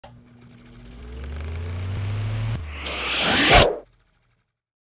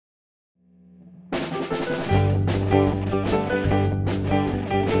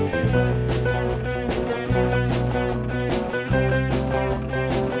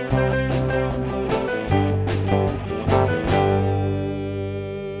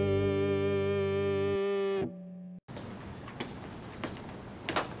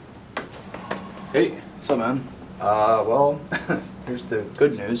up, man? Well, here's the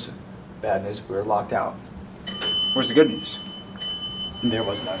good news. Bad news, we were locked out. Where's the good news? There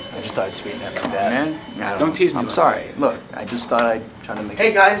was none. I just thought I'd sweeten it like that. Man, don't tease me. I'm sorry. Look, I just thought I'd try to make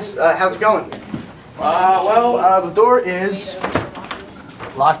Hey guys, how's it going? The door is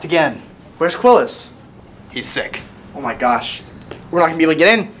locked again. Where's Quillis? He's sick. Oh my gosh. We're not gonna be able to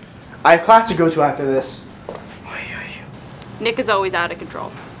get in. I have class to go to after this. Nick is always out of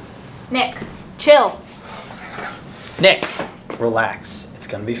control. Nick, chill. Nick, relax. It's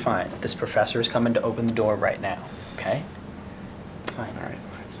gonna be fine. This professor is coming to open the door right now, okay? It's fine, all right?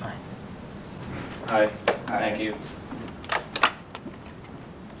 It's fine. Hi. Thank you.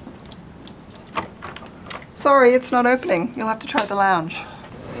 Sorry, it's not opening. You'll have to try the lounge.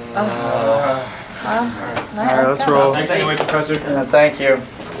 All right, let's roll. Thanks anyway, Professor. Thank you.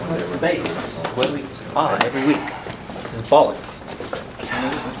 Space. What we every week. This is bollocks.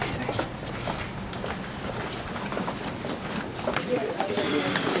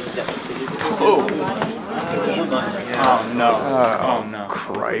 Oh no. Oh no.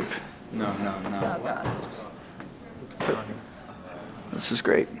 Cripe. No. Oh God. This is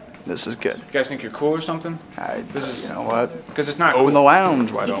great. This is good. You guys think you're cool or something? This is, you know what? Because it's not Open cool. the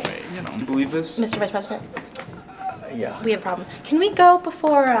lounge, why don't we? You know. You believe this? Mr. Vice President, Yeah. we have a problem. Can we go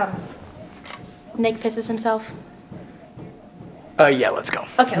before Nick pisses himself? Yeah, let's go.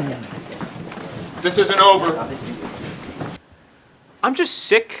 Okay, let's go. This isn't over. I'm just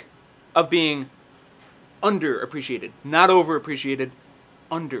sick of being underappreciated. Not overappreciated,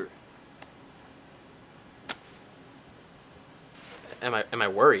 under. Am I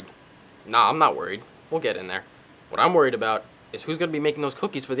worried? Nah, I'm not worried. We'll get in there. What I'm worried about is who's gonna be making those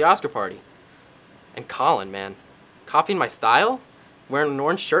cookies for the Oscar party. And Collin, man. Copying my style? Wearing an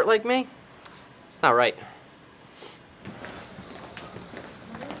orange shirt like me? It's not right.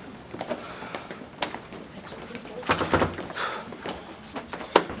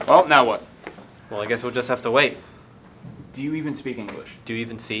 Well, now what? Well, I guess we'll just have to wait. Do you even speak English? Do you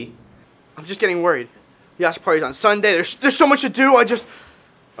even see? I'm just getting worried. The Oscar party's on Sunday. There's so much to do.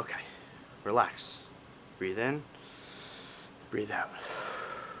 Okay, relax. Breathe in. Breathe out.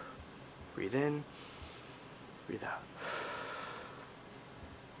 Breathe in. Breathe out.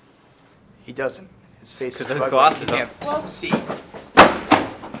 He doesn't. His face is Because too his ugly. glasses He up. can't see.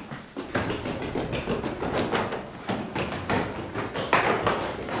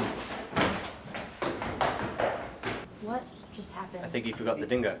 What just happened? I think he forgot the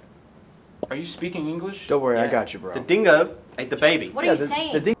dingo. Are you speaking English? Don't worry, I Yeah. got you, bro. The dingo ate the baby. What are you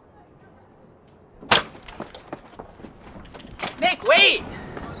saying? Nick, wait!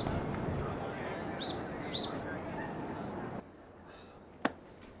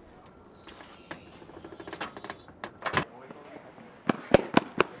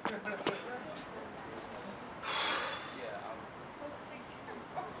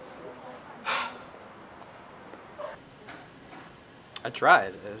 I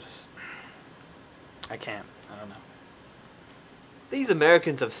tried. I can't. I don't know. These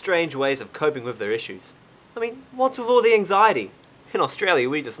Americans have strange ways of coping with their issues. I mean, what's with all the anxiety? In Australia,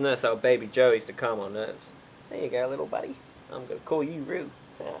 we just nurse our baby Joeys to calm our nerves. There you go, little buddy. I'm gonna call you Roo.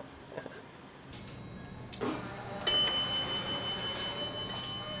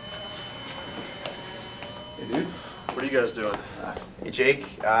 Hey, dude. What are you guys doing? Hey, Jake.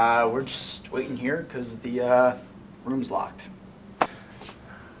 We're just waiting here because the room's locked.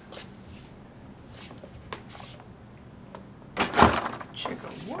 Chico,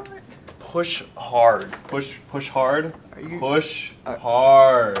 what? Push hard. Push hard. Are you? Push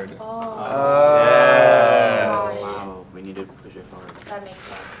hard. Oh. Yes. Wow, we need to push it hard. That makes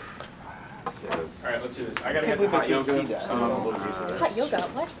sense. Alright, let's do this. I gotta Can't get to believe I hot couldn't see yoga. that. So I'm a little juicy there. Hot yoga?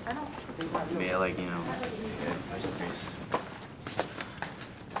 What? I don't. Yeah, like, you know, push the face.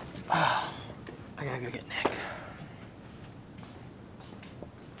 I gotta go get Nick.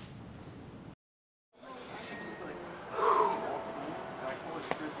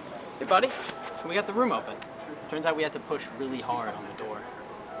 Hey, buddy. We got the room open. Turns out we had to push really hard on the door.